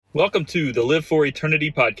Welcome to the Live for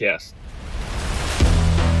Eternity podcast.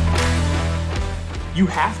 You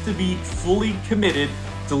have to be fully committed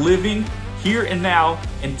to living here and now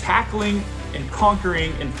and tackling and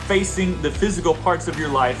conquering and facing the physical parts of your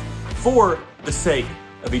life for the sake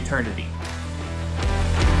of eternity.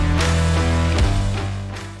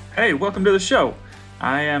 Hey, welcome to the show.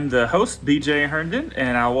 I am the host, BJ Herndon,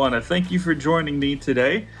 and I want to thank you for joining me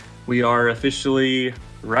today. We are officially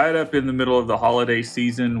right up in the middle of the holiday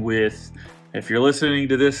season with, if you're listening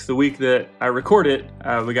to this the week that I record it,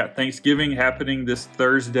 we got Thanksgiving happening this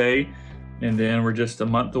Thursday, and then we're just a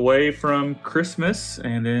month away from Christmas,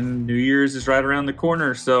 and then New Year's is right around the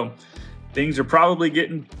corner. So things are probably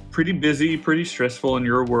getting pretty busy, pretty stressful in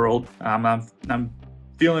your world. I'm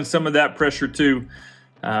feeling some of that pressure too,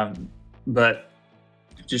 but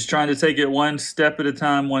just trying to take it one step at a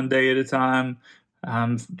time, one day at a time.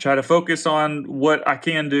 Try to focus on what I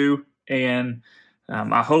can do, and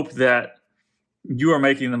I hope that you are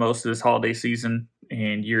making the most of this holiday season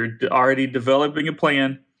and you're already developing a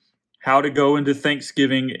plan how to go into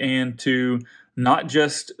Thanksgiving and to not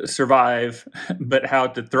just survive, but how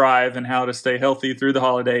to thrive and how to stay healthy through the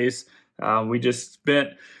holidays. We just spent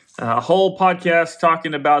a whole podcast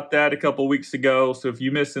talking about that a couple weeks ago, so if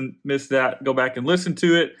you missed that, go back and listen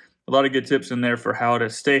to it. A lot of good tips in there for how to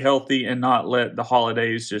stay healthy and not let the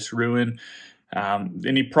holidays just ruin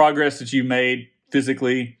any progress that you made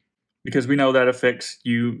physically, because we know that affects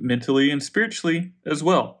you mentally and spiritually as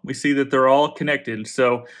well. We see that they're all connected.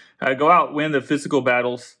 So go out, win the physical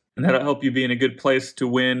battles, and that'll help you be in a good place to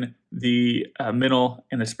win the mental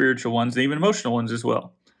and the spiritual ones, and even emotional ones as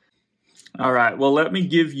well. All right, well, let me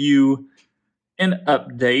give you an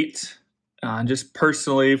update just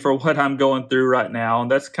personally for what I'm going through right now. And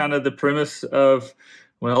that's kind of the premise of,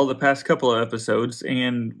 the past couple of episodes,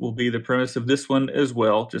 and will be the premise of this one as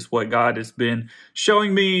well. Just what God has been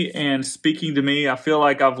showing me and speaking to me. I feel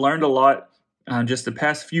like I've learned a lot just the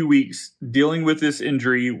past few weeks dealing with this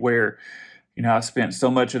injury where, I spent so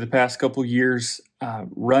much of the past couple years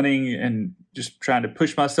running and just trying to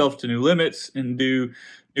push myself to new limits and do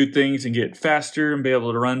new things and get faster and be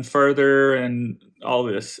able to run further and all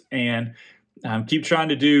this. And keep trying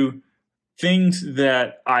to do things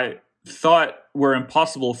that I thought were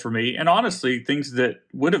impossible for me, and honestly, things that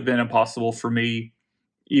would have been impossible for me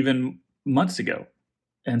even months ago.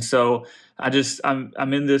 And so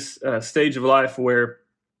I'm in this stage of life where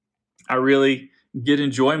I really get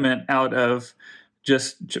enjoyment out of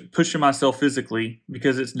just pushing myself physically,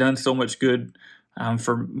 because it's done so much good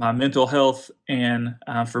for my mental health and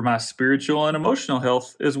for my spiritual and emotional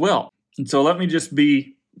health as well. And so let me just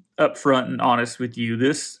be upfront and honest with you.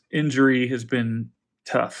 This injury has been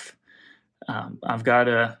tough. I've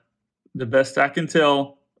got the best I can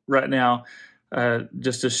tell right now,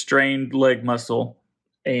 just a strained leg muscle.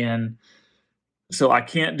 And so I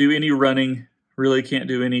can't do any running, really can't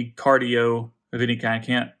do any cardio of any kind. I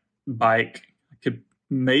can't bike. I could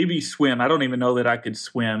maybe swim. I don't even know that I could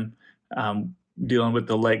swim dealing with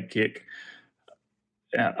the leg kick.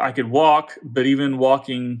 I could walk, but even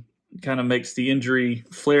walking kind of makes the injury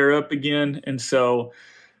flare up again. And so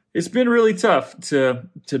it's been really tough to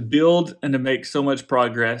build and to make so much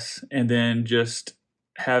progress and then just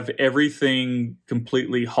have everything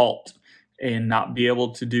completely halt and not be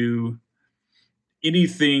able to do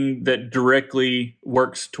anything that directly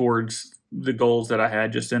works towards the goals that I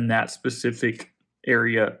had just in that specific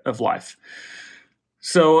area of life.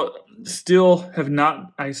 So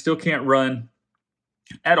I still can't run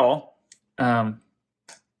at all.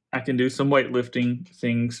 I can do some weightlifting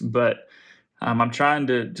things, but I'm trying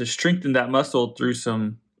to strengthen that muscle through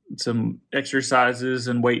some exercises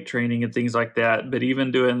and weight training and things like that. But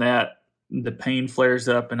even doing that, the pain flares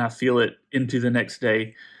up and I feel it into the next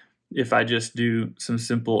day if I just do some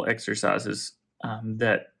simple exercises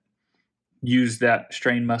that use that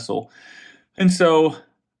strained muscle. And so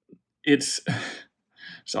it's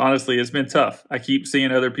been tough. I keep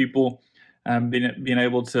seeing other people being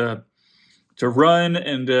able to run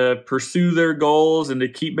and to pursue their goals and to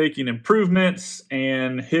keep making improvements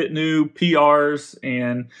and hit new PRs.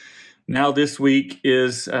 And now this week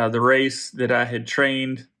is the race that I had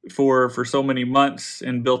trained for so many months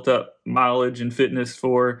and built up mileage and fitness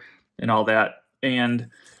for and all that. And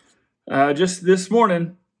just this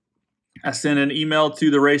morning, I sent an email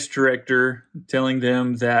to the race director telling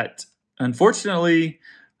them that unfortunately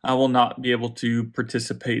I will not be able to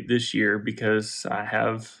participate this year because I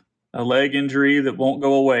have a leg injury that won't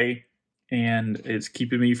go away, and it's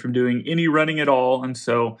keeping me from doing any running at all. And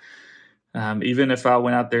so even if I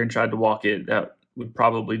went out there and tried to walk it, that would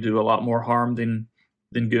probably do a lot more harm than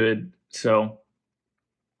good. So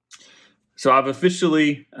So I've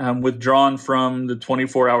officially withdrawn from the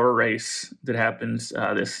 24-hour race that happens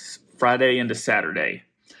this Friday into Saturday.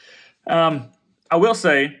 I will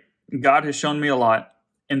say God has shown me a lot,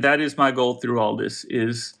 and that is my goal through all this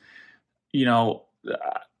is,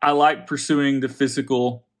 I like pursuing the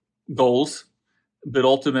physical goals, but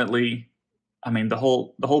ultimately, the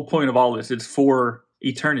whole point of all this is for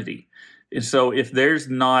eternity. And so if there's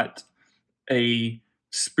not a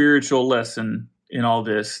spiritual lesson in all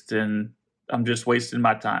this, then I'm just wasting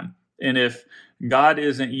my time. And if God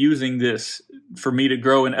isn't using this for me to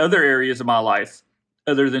grow in other areas of my life,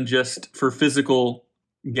 other than just for physical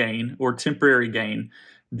gain or temporary gain,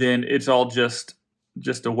 then it's all just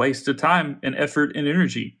a waste of time and effort and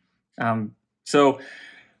energy. So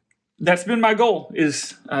that's been my goal,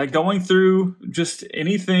 is going through just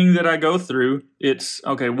anything that I go through. It's,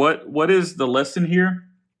 okay, what is the lesson here?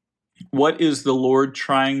 What is the Lord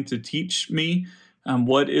trying to teach me?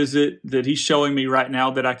 What is it that He's showing me right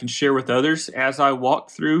now that I can share with others as I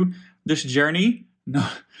walk through this journey? No,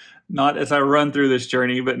 not as I run through this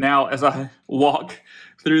journey, but now as I walk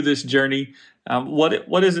through this journey.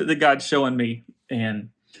 What is it that God's showing me?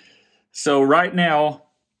 And so right now,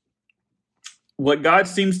 what God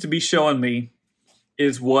seems to be showing me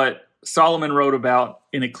is what Solomon wrote about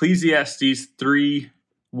in Ecclesiastes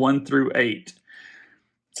 3:1-8. It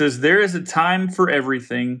says, "There is a time for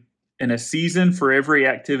everything and a season for every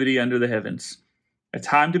activity under the heavens, a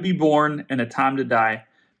time to be born and a time to die,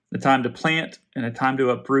 a time to plant and a time to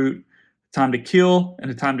uproot, a time to kill and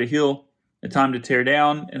a time to heal, a time to tear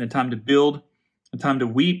down and a time to build, a time to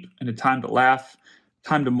weep and a time to laugh, a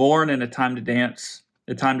time to mourn and a time to dance,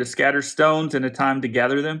 a time to scatter stones and a time to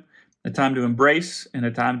gather them, a time to embrace and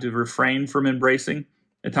a time to refrain from embracing,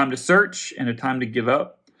 a time to search and a time to give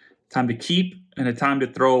up, a time to keep and a time to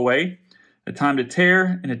throw away, a time to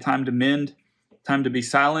tear and a time to mend, a time to be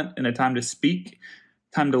silent and a time to speak,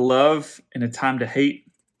 a time to love and a time to hate,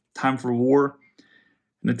 a time for war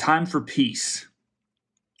and a time for peace."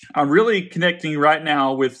 I'm really connecting right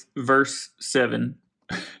now with verse 7.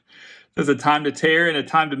 There's a time to tear and a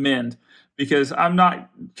time to mend, because I'm not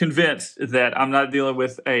convinced that I'm not dealing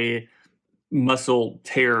with a muscle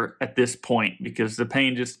tear at this point, because the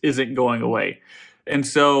pain just isn't going away. And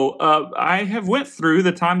so I have went through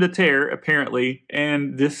the time to tear, apparently,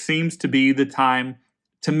 and this seems to be the time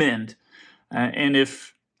to mend. And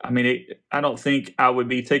I don't think I would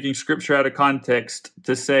be taking scripture out of context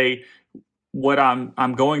to say what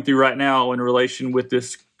I'm going through right now in relation with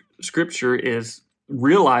this scripture is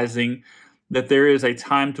realizing that there is a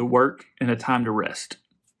time to work and a time to rest.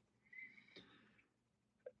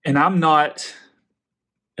 And I'm not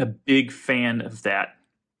a big fan of that.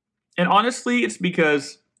 And honestly, it's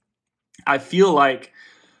because I feel like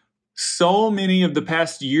so many of the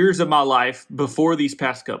past years of my life before these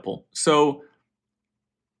past couple. So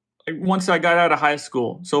once I got out of high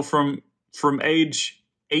school, so from age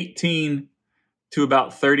 18 to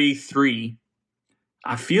about 33,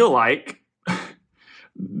 I feel like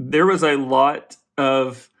there was a lot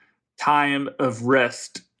of time of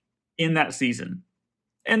rest in that season.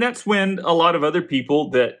 And that's when a lot of other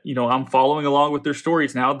people that, I'm following along with their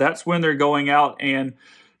stories now, that's when they're going out and,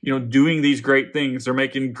 doing these great things. They're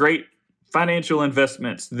making great financial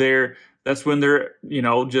investments. That's when they're,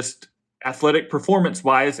 just athletic performance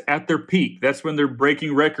wise at their peak. That's when they're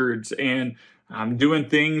breaking records and doing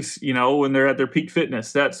things, when they're at their peak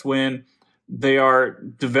fitness. That's when they are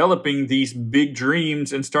developing these big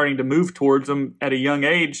dreams and starting to move towards them at a young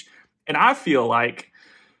age. And I feel like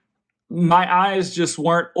my eyes just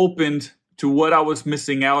weren't opened to what I was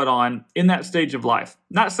missing out on in that stage of life.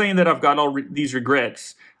 Not saying that I've got all these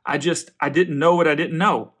regrets. I didn't know what I didn't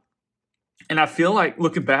know. And I feel like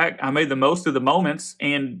looking back, I made the most of the moments,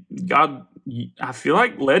 and God, I feel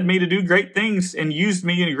like, led me to do great things and used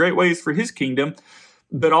me in great ways for His kingdom.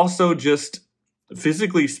 But also, just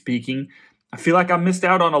physically speaking, I feel like I missed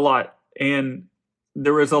out on a lot. And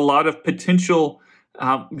there was a lot of potential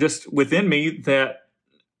just within me that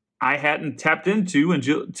I hadn't tapped into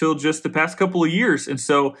until just the past couple of years. And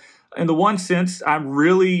so in the one sense, I'm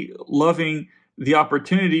really loving the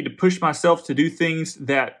opportunity to push myself to do things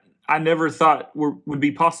that I never thought would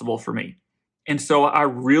be possible for me. And so I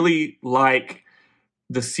really like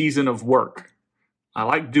the season of work. I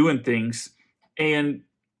like doing things. And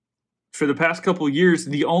for the past couple of years,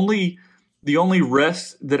 the only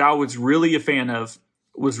rest that I was really a fan of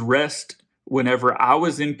was rest whenever I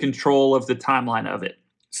was in control of the timeline of it.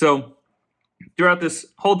 So throughout this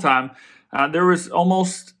whole time, there was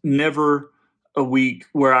almost never a week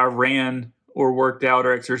where I ran or worked out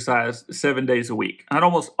or exercised 7 days a week. I'd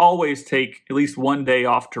almost always take at least one day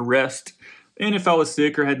off to rest. And if I was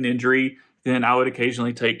sick or had an injury, then I would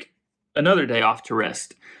occasionally take another day off to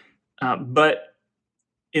rest. But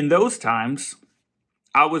in those times,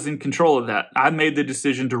 I was in control of that. I made the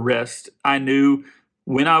decision to rest. I knew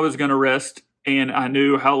when I was going to rest, and I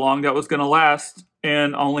knew how long that was going to last,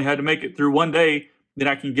 and I only had to make it through one day. Then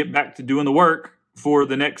I can get back to doing the work for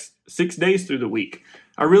the next 6 days through the week.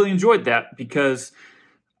 I really enjoyed that because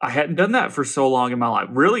I hadn't done that for so long in my life.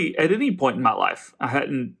 Really, at any point in my life, I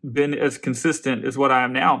hadn't been as consistent as what I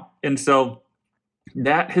am now. And so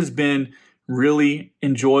that has been really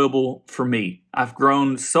enjoyable for me. I've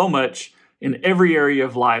grown so much in every area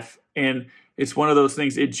of life, and it's one of those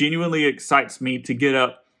things, it genuinely excites me to get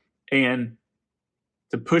up and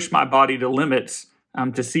to push my body to limits,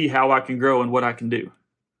 to see how I can grow and what I can do.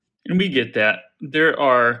 And we get that. There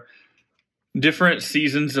are different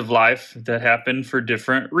seasons of life that happen for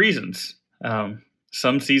different reasons.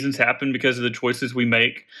 Some seasons happen because of the choices we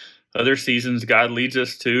make. Other seasons God leads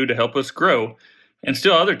us to help us grow. And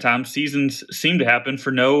still other times, seasons seem to happen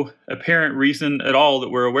for no apparent reason at all that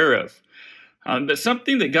we're aware of. But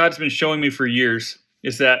something that God's been showing me for years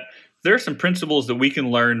is that there are some principles that we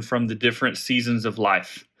can learn from the different seasons of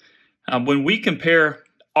life. When we compare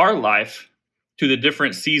our life to the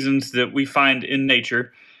different seasons that we find in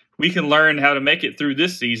nature, we can learn how to make it through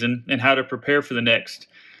this season and how to prepare for the next.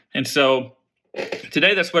 And so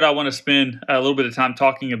today, that's what I want to spend a little bit of time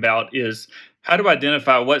talking about, is how to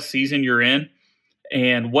identify what season you're in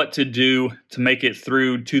and what to do to make it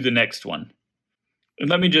through to the next one. And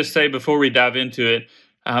let me just say before we dive into it,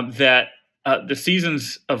 that the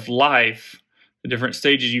seasons of life, the different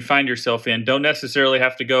stages you find yourself in, don't necessarily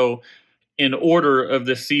have to go in order of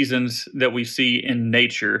the seasons that we see in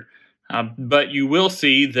nature. But you will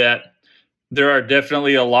see that there are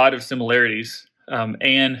definitely a lot of similarities.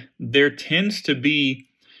 And there tends to be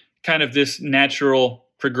kind of this natural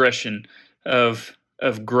progression of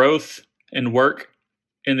growth and work,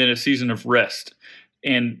 and then a season of rest.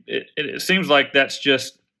 And it seems like that's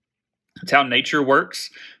how nature works.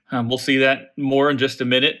 We'll see that more in just a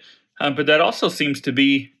minute. But that also seems to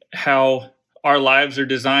be how our lives are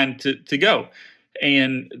designed to go.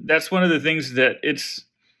 And that's one of the things that it's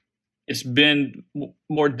been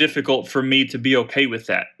more difficult for me to be okay with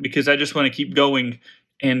that, because I just want to keep going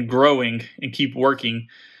and growing and keep working.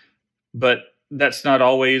 But that's not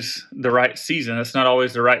always the right season. That's not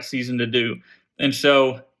always the right season to do. And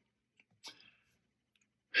so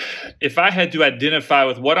if I had to identify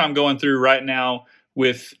with what I'm going through right now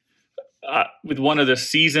with one of the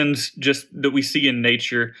seasons just that we see in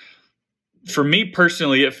nature, for me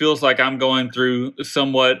personally, it feels like I'm going through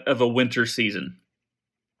somewhat of a winter season.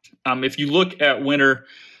 If you look at winter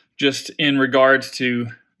just in regards to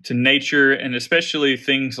nature, and especially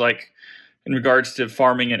things like in regards to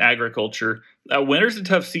farming and agriculture, winter's a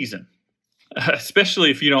tough season, especially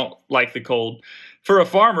if you don't like the cold. For a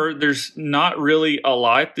farmer, there's not really a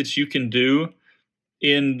lot that you can do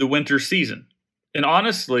in the winter season. And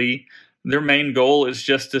honestly, their main goal is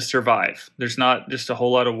just to survive. There's not just a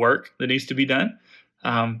whole lot of work that needs to be done.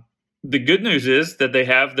 The good news is that they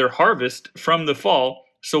have their harvest from the fall,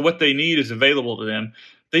 so what they need is available to them.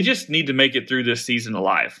 They just need to make it through this season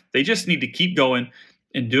alive. They just need to keep going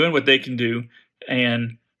and doing what they can do.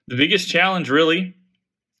 And the biggest challenge really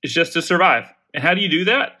is just to survive. And how do you do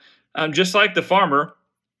that? Just like the farmer,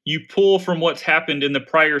 you pull from what's happened in the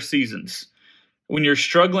prior seasons. When you're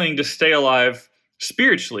struggling to stay alive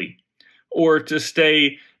spiritually, or to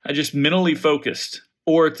stay just mentally focused,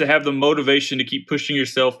 or to have the motivation to keep pushing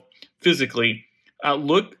yourself physically,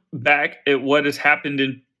 look back at what has happened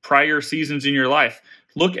in prior seasons in your life.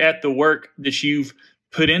 Look at the work that you've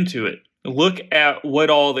put into it. Look at what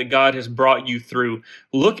all that God has brought you through.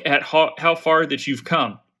 Look at how far that you've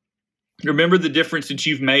come. Remember the difference that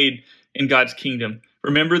you've made in God's kingdom.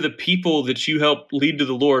 Remember the people that you helped lead to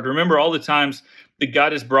the Lord. Remember all the times that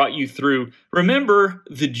God has brought you through. Remember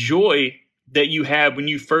the joy that you had when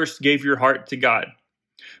you first gave your heart to God,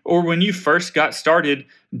 or when you first got started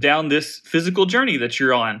down this physical journey that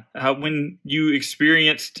you're on, when you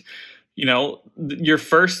experienced, your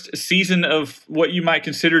first season of what you might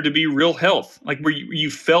consider to be real health, like where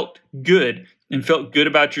you felt good and felt good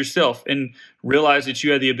about yourself and realized that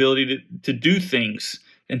you had the ability to do things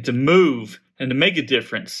and to move and to make a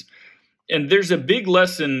difference. And there's a big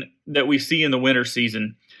lesson that we see in the winter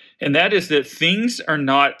season, and that is that things are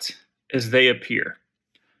not as they appear.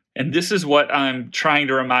 And this is what I'm trying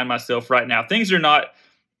to remind myself right now. Things are not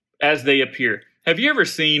as they appear. Have you ever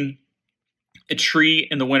seen a tree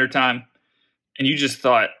in the wintertime and you just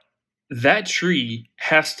thought, that tree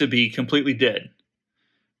has to be completely dead?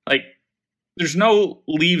 Like, there's no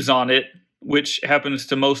leaves on it, which happens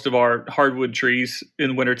to most of our hardwood trees in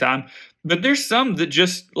the wintertime. But there's some that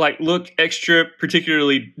just like look extra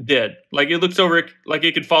particularly dead. Like it looks over like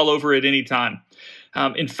it could fall over at any time.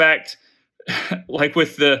 In fact, like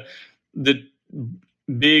with the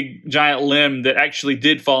big giant limb that actually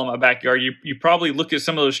did fall in my backyard, you probably look at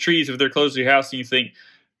some of those trees if they're close to your house and you think,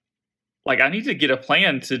 like, I need to get a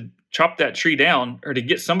plan to chop that tree down or to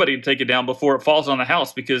get somebody to take it down before it falls on the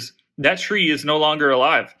house because that tree is no longer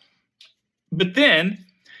alive. But then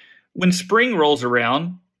when spring rolls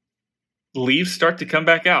around, leaves start to come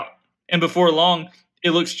back out. And before long,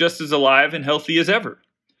 it looks just as alive and healthy as ever.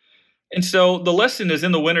 And so the lesson is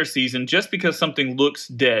in the winter season, just because something looks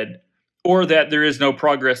dead or that there is no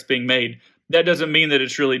progress being made, that doesn't mean that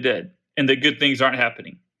it's really dead and that good things aren't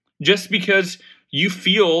happening. Just because you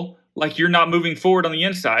feel like you're not moving forward on the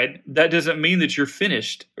inside, that doesn't mean that you're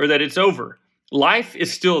finished or that it's over. Life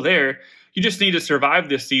is still there. You just need to survive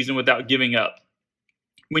this season without giving up.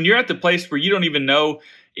 When you're at the place where you don't even know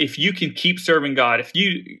if you can keep serving God, if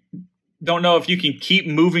you don't know if you can keep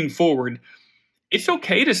moving forward, it's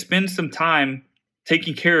okay to spend some time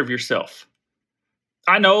taking care of yourself.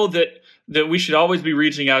 I know that we should always be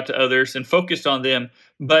reaching out to others and focused on them,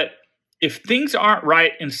 but if things aren't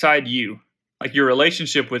right inside you, like your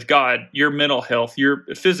relationship with God, your mental health, your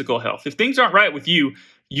physical health, if things aren't right with you,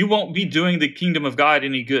 you won't be doing the kingdom of God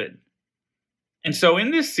any good. And so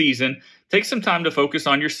in this season, take some time to focus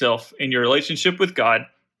on yourself and your relationship with God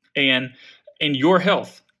and your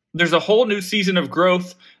health. There's a whole new season of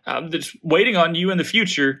growth that's waiting on you in the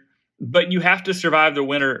future, but you have to survive the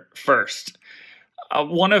winter first.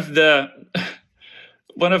 One of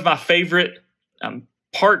my favorite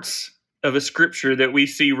parts of a scripture that we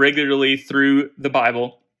see regularly through the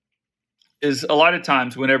Bible is a lot of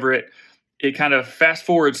times whenever it kind of fast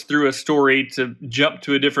forwards through a story to jump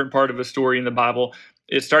to a different part of a story in the Bible,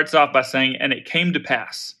 it starts off by saying, "And it came to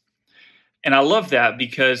pass." And I love that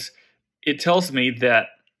because it tells me that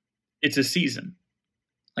it's a season.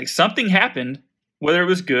 Like something happened, whether it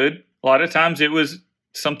was good, a lot of times it was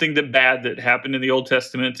something bad that happened in the Old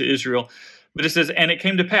Testament to Israel. But it says, and it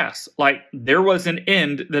came to pass. Like there was an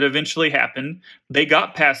end that eventually happened. They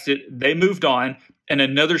got past it. They moved on. And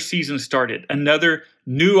another season started. Another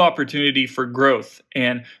new opportunity for growth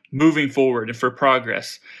and moving forward and for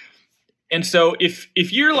progress. And so if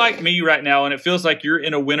you're like me right now and it feels like you're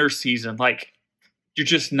in a winter season, like you're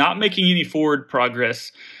just not making any forward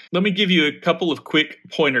progress, let me give you a couple of quick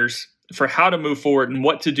pointers for how to move forward and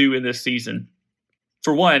what to do in this season.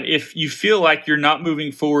 For one, if you feel like you're not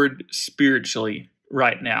moving forward spiritually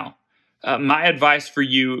right now, my advice for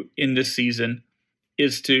you in this season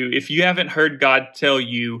is to, if you haven't heard God tell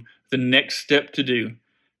you the next step to do,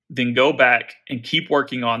 then go back and keep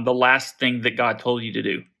working on the last thing that God told you to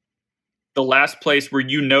do. The last place where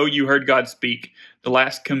you know you heard God speak, the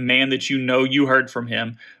last command that you know you heard from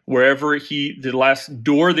him, the last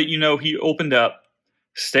door that you know he opened up,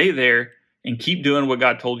 stay there and keep doing what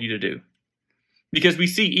God told you to do. Because we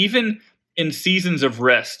see even in seasons of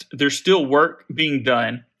rest, there's still work being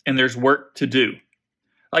done and there's work to do.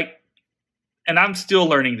 And I'm still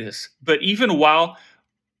learning this, but even while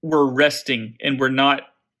we're resting and we're not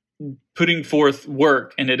putting forth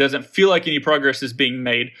work and it doesn't feel like any progress is being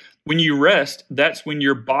made, when you rest, that's when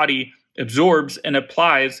your body absorbs and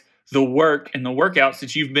applies the work and the workouts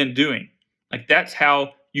that you've been doing. Like that's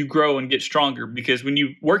how you grow and get stronger, because when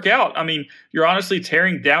you work out, you're honestly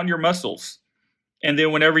tearing down your muscles. And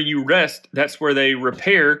then whenever you rest, that's where they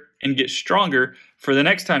repair and get stronger for the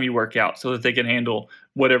next time you work out so that they can handle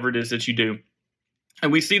whatever it is that you do.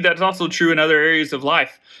 And we see that's also true in other areas of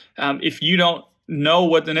life. If you don't know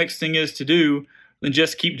what the next thing is to do, then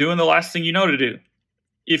just keep doing the last thing you know to do.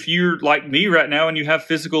 If you're like me right now and you have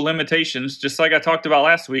physical limitations, just like I talked about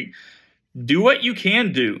last week, do what you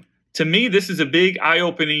can do. To me, this is a big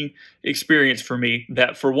eye-opening experience for me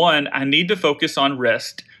that, for one, I need to focus on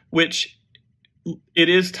rest, which it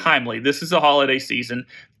is timely. This is a holiday season,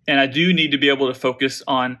 and I do need to be able to focus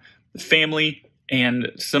on family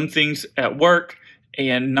and some things at work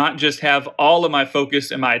and not just have all of my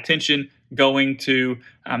focus and my attention going to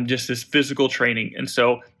just this physical training. And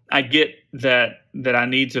so I get that I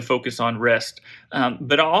need to focus on rest.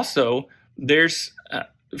 But also,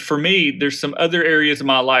 for me, there's some other areas of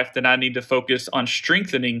my life that I need to focus on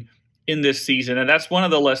strengthening in this season. And that's one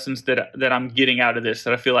of the lessons that I'm getting out of this,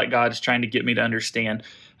 that I feel like God is trying to get me to understand.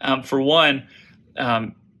 For one,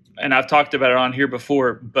 and I've talked about it on here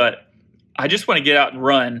before, but I just want to get out and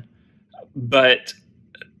run. But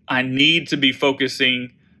I need to be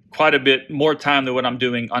focusing quite a bit more time than what I'm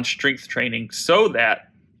doing on strength training so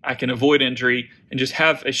that I can avoid injury and just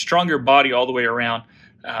have a stronger body all the way around.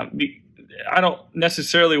 I don't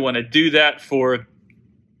necessarily want to do that for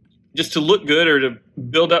just to look good or to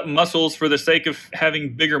build up muscles for the sake of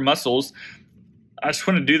having bigger muscles. I just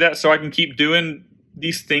want to do that so I can keep doing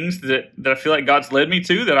these things that I feel like God's led me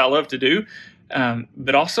to, that I love to do,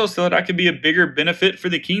 but also so that I can be a bigger benefit for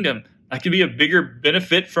the kingdom. I can be a bigger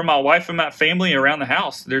benefit for my wife and my family around the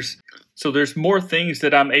house. There's more things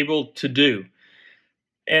that I'm able to do.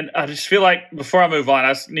 And I just feel like before I move on,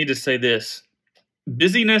 I need to say this.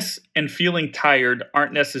 Busyness and feeling tired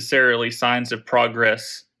aren't necessarily signs of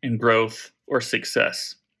progress and growth or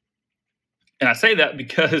success. And I say that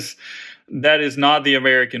because that is not the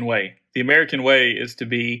American way. The American way is to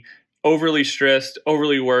be overly stressed,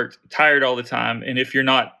 overly worked, tired all the time. And if you're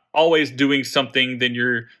not always doing something, then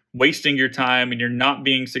you're wasting your time and you're not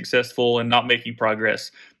being successful and not making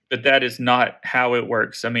progress. But that is not how it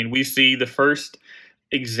works. I mean, we see the first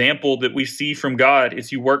example that we see from God is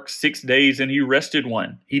He worked 6 days and He rested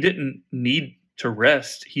one. He didn't need to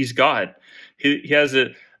rest. He's God. He has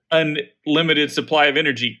an unlimited supply of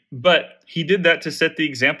energy, but He did that to set the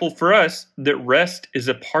example for us that rest is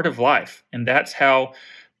a part of life. And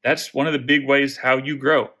that's one of the big ways how you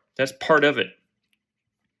grow. That's part of it.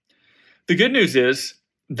 The good news is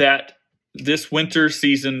that this winter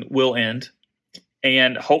season will end,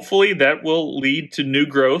 and hopefully that will lead to new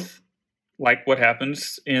growth, like what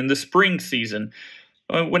happens in the spring season.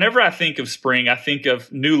 Whenever I think of spring, I think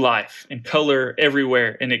of new life and color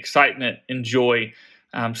everywhere and excitement and joy.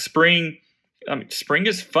 Spring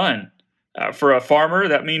is fun. For a farmer,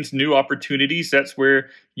 that means new opportunities. That's where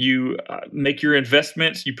you make your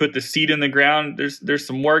investments. You put the seed in the ground. There's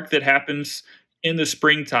some work that happens in the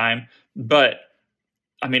springtime, but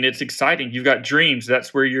I mean, it's exciting. You've got dreams.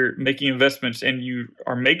 That's where you're making investments and you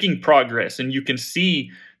are making progress and you can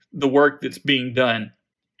see the work that's being done.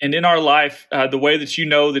 And in our life, the way that you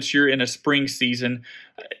know that you're in a spring season,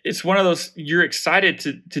 it's one of those, you're excited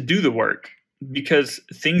to do the work because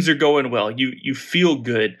things are going well. You feel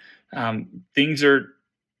good. Things are,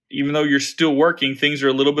 even though you're still working, things are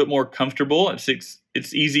a little bit more comfortable.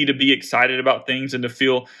 It's easy to be excited about things and to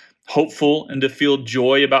feel hopeful and to feel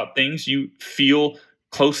joy about things. You feel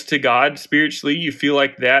close to God spiritually. You feel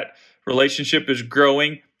like that relationship is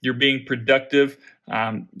growing. You're being productive.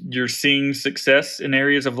 You're seeing success in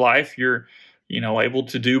areas of life. You're, able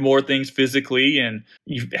to do more things physically and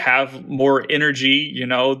you have more energy.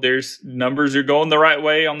 There's numbers are going the right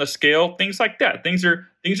way on the scale, things like that. Things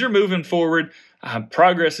are moving forward.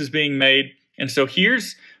 Progress is being made. And so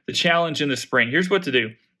here's the challenge in the spring. Here's what to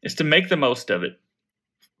do is to make the most of it.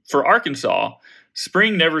 For Arkansas,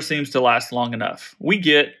 spring never seems to last long enough. We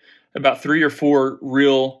get about 3 or 4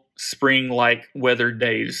 real spring-like weather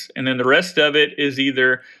days. And then the rest of it is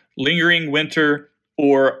either lingering winter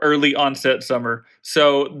or early onset summer.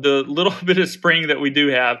 So the little bit of spring that we do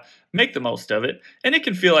have, make the most of it. And it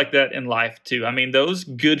can feel like that in life too. I mean, those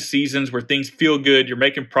good seasons where things feel good, you're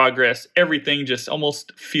making progress, everything just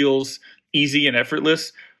almost feels easy and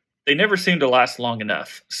effortless. They never seem to last long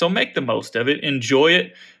enough. So make the most of it, enjoy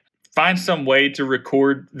it. Find some way to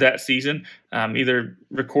record that season. Either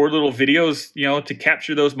record little videos, to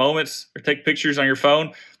capture those moments, or take pictures on your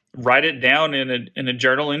phone. Write it down in a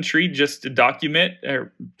journal entry just to document,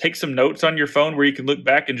 or take some notes on your phone where you can look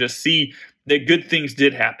back and just see that good things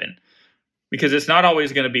did happen. Because it's not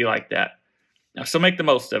always going to be like that. So make the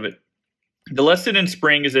most of it. The lesson in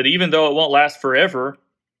spring is that even though it won't last forever,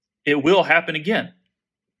 it will happen again.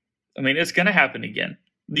 I mean, it's going to happen again.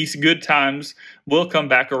 These good times will come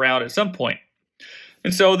back around at some point.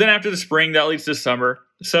 And so then after the spring, that leads to summer.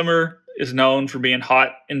 Summer is known for being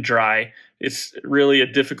hot and dry. It's really a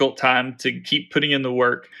difficult time to keep putting in the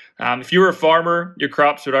work. If you were a farmer, your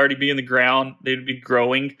crops would already be in the ground. They'd be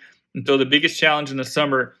growing. And so the biggest challenge in the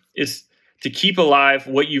summer is to keep alive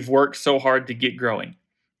what you've worked so hard to get growing.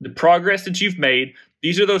 The progress that you've made,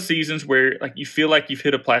 these are those seasons where you feel like you've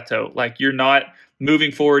hit a plateau, like you're not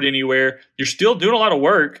moving forward anywhere. You're still doing a lot of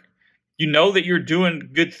work. You know that you're doing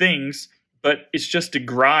good things, but it's just a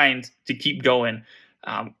grind to keep going.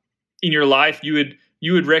 In your life, you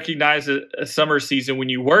would recognize a summer season when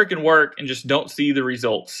you work and just don't see the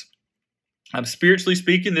results. Spiritually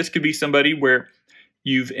speaking, this could be somebody where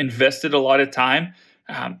you've invested a lot of time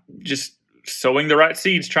just sowing the right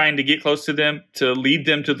seeds, trying to get close to them, to lead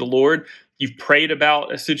them to the Lord. You've prayed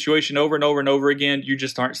about a situation over and over and over again. You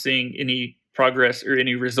just aren't seeing any progress or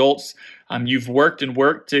any results. You've worked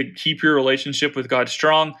to keep your relationship with God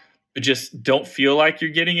strong, but just don't feel like you're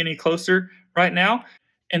getting any closer right now.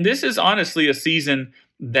 And this is honestly a season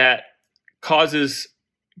that causes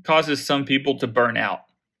some people to burn out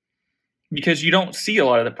because you don't see a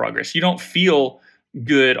lot of the progress. You don't feel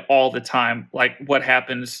good all the time like what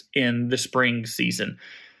happens in the spring season.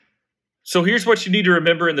 So here's what you need to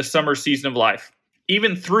remember in the summer season of life.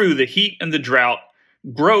 Even through the heat and the drought,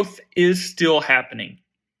 growth is still happening.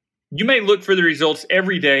 You may look for the results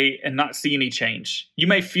every day and not see any change. You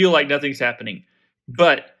may feel like nothing's happening,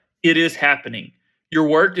 but it is happening. Your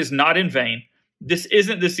work is not in vain. This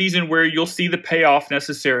isn't the season where you'll see the payoff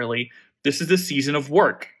necessarily. This is the season of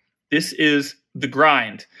work. This is the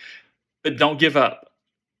grind. But don't give up,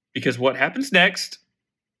 because what happens next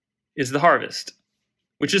is the harvest,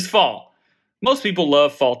 which is fall. Most people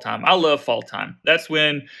love fall time. I love fall time. That's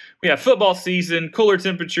when we have football season, cooler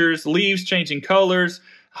temperatures, leaves changing colors,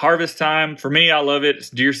 harvest time. For me, I love it.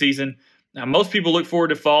 It's deer season. Now, most people look forward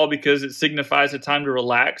to fall because it signifies a time to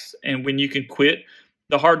relax and when you can quit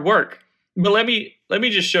the hard work. But let me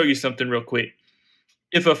just show you something real quick.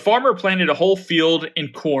 If a farmer planted a whole field in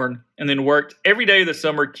corn and then worked every day of the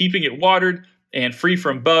summer keeping it watered and free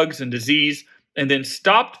from bugs and disease, and then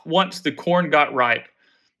stopped once the corn got ripe,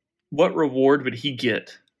 what reward would he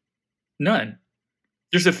get? None.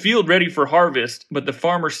 There's a field ready for harvest, but the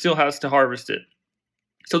farmer still has to harvest it.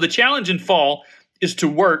 So the challenge in fall is to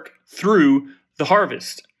work through the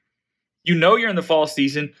harvest. You know you're in the fall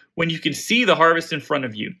season when you can see the harvest in front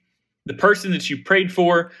of you. The person that you prayed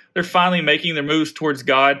for, they're finally making their moves towards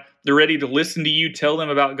God. They're ready to listen to you, tell them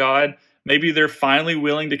about God. Maybe they're finally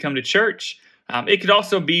willing to come to church. It could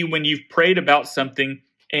also be when you've prayed about something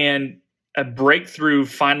and a breakthrough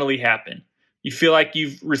finally happened. You feel like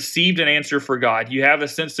you've received an answer for God. You have a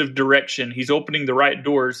sense of direction. He's opening the right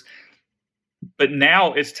doors. But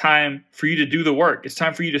now it's time for you to do the work. It's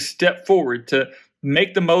time for you to step forward, to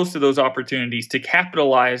make the most of those opportunities, to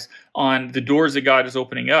capitalize on the doors that God is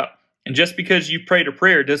opening up. And just because you prayed a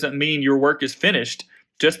prayer doesn't mean your work is finished.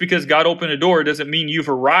 Just because God opened a door doesn't mean you've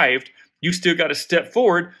arrived. You still got to step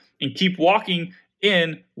forward and keep walking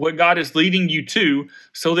in what God is leading you to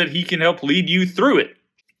so that He can help lead you through it.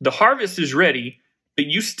 The harvest is ready, but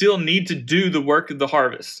you still need to do the work of the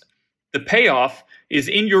harvest. The payoff is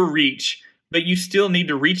in your reach, but you still need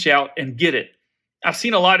to reach out and get it. I've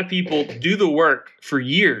seen a lot of people do the work for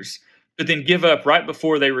years, but then give up right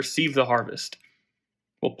before they receive the harvest.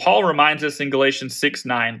 Well, Paul reminds us in Galatians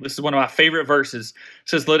 6:9. This is one of my favorite verses. It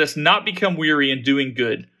says, "Let us not become weary in doing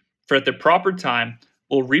good, for at the proper time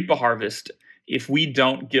we'll reap a harvest if we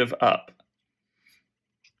don't give up."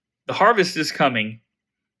 The harvest is coming.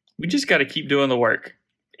 We just got to keep doing the work.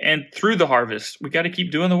 And through the harvest, we got to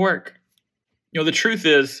keep doing the work. The truth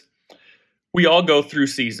is, we all go through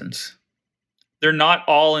seasons. They're not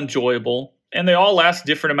all enjoyable, and they all last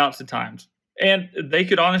different amounts of times. And they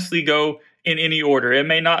could honestly go in any order. It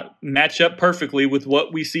may not match up perfectly with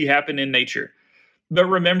what we see happen in nature. But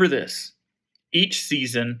remember this, each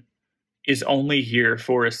season is only here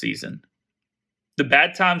for a season. The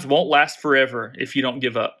bad times won't last forever if you don't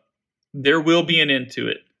give up. There will be an end to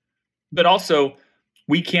it. But also,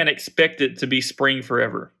 we can't expect it to be spring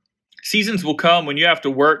forever. Seasons will come when you have to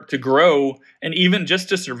work to grow and even just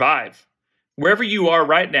to survive. Wherever you are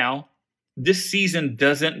right now, this season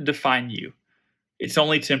doesn't define you. It's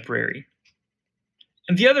only temporary.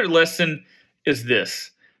 And the other lesson is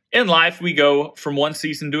this. In life, we go from one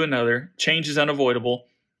season to another. Change is unavoidable.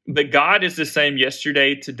 But God is the same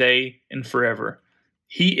yesterday, today, and forever.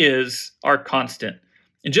 He is our constant.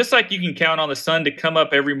 And just like you can count on the sun to come up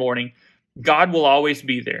every morning, God will always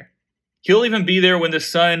be there. He'll even be there when the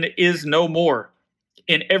sun is no more.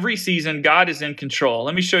 In every season, God is in control.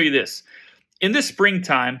 Let me show you this. In the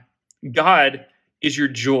springtime, God is your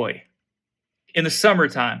joy. In the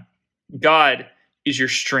summertime, God is your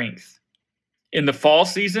strength. In the fall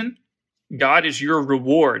season, God is your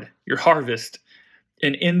reward, your harvest.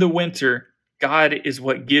 And in the winter, God is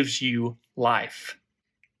what gives you life.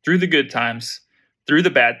 Through the good times, through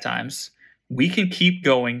the bad times, we can keep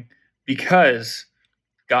going because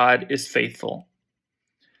God is faithful.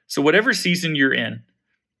 So whatever season you're in,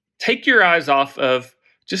 take your eyes off of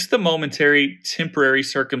just the momentary, temporary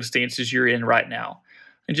circumstances you're in right now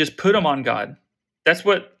and just put them on God. That's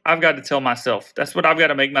what I've got to tell myself. That's what I've got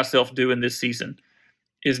to make myself do in this season,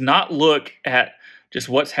 is not look at just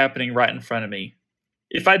what's happening right in front of me.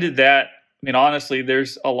 If I did that, honestly,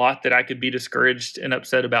 there's a lot that I could be discouraged and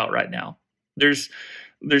upset about right now. There's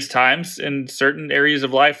times in certain areas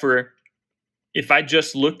of life where if I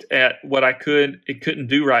just looked at what I couldn't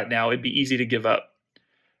do right now, it'd be easy to give up.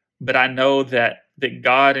 But I know that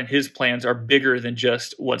God and His plans are bigger than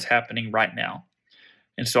just what's happening right now.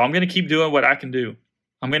 And so I'm going to keep doing what I can do.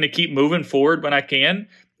 I'm going to keep moving forward when I can.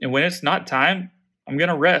 And when it's not time, I'm going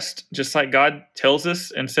to rest, just like God tells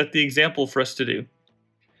us and set the example for us to do.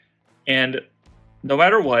 And no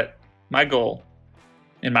matter what, my goal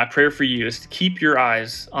and my prayer for you is to keep your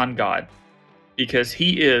eyes on God, because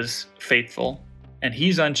He is faithful and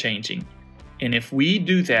He's unchanging. And if we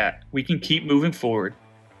do that, we can keep moving forward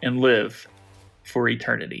and live for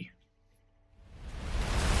eternity.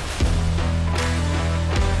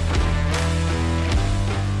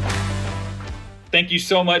 Thank you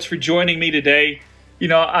so much for joining me today.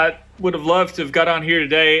 I would have loved to have got on here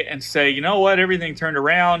today and say, you know what, everything turned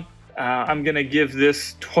around. I'm going to give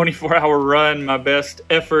this 24-hour run my best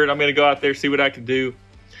effort. I'm going to go out there, see what I can do.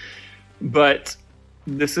 But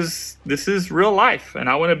this is real life, and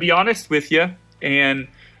I want to be honest with you and,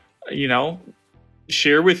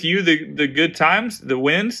 share with you the good times, the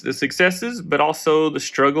wins, the successes, but also the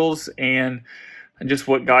struggles and just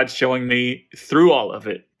what God's showing me through all of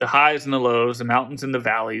it, the highs and the lows, the mountains and the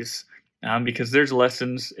valleys, because there's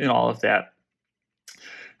lessons in all of that.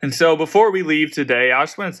 And so before we leave today, I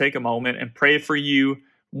just want to take a moment and pray for you,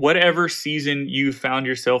 whatever season you found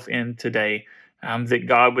yourself in today, that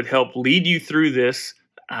God would help lead you through this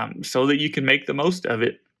so that you can make the most of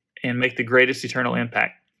it and make the greatest eternal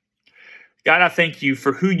impact. God, I thank you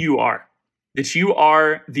for who you are, that you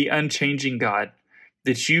are the unchanging God,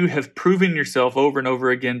 that you have proven yourself over and over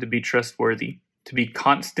again to be trustworthy, to be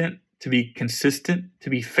constant, to be consistent, to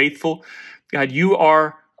be faithful. God, you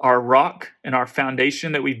are our rock and our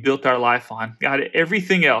foundation that we've built our life on. God,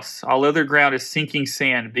 everything else, all other ground is sinking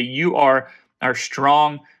sand, but you are our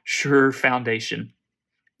strong, sure foundation.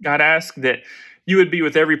 God, I ask that you would be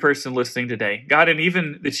with every person listening today. God, and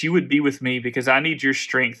even that you would be with me because I need your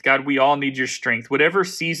strength. God, we all need your strength. Whatever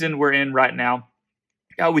season we're in right now,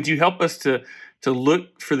 God, would you help us to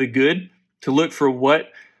look for the good, to look for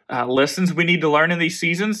what lessons we need to learn in these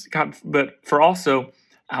seasons, God, but for also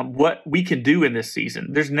what we can do in this season.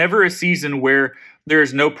 There's never a season where there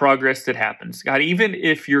is no progress that happens. God, even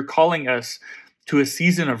if you're calling us to a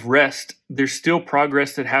season of rest, there's still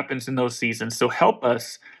progress that happens in those seasons. So help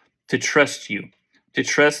us to trust you, to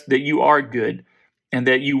trust that you are good and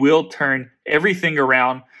that you will turn everything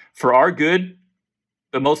around for our good,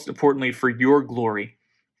 but most importantly, for your glory.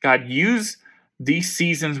 God, use these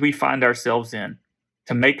seasons we find ourselves in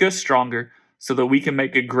to make us stronger so that we can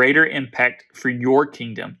make a greater impact for your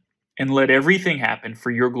kingdom and let everything happen for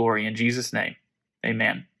your glory. In Jesus' name,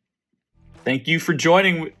 amen. Thank you for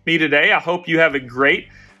joining me today. I hope you have a great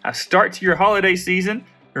start to your holiday season.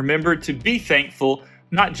 Remember to be thankful,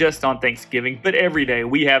 not just on Thanksgiving, but every day.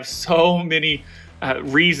 We have so many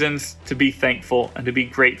reasons to be thankful and to be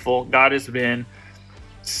grateful. God has been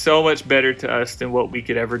so much better to us than what we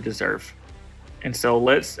could ever deserve. And so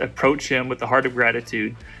let's approach him with the heart of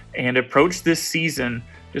gratitude and approach this season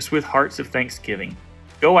just with hearts of thanksgiving.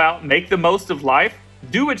 Go out, make the most of life,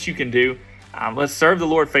 do what you can do. Let's serve the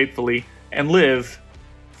Lord faithfully and live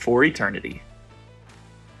for eternity.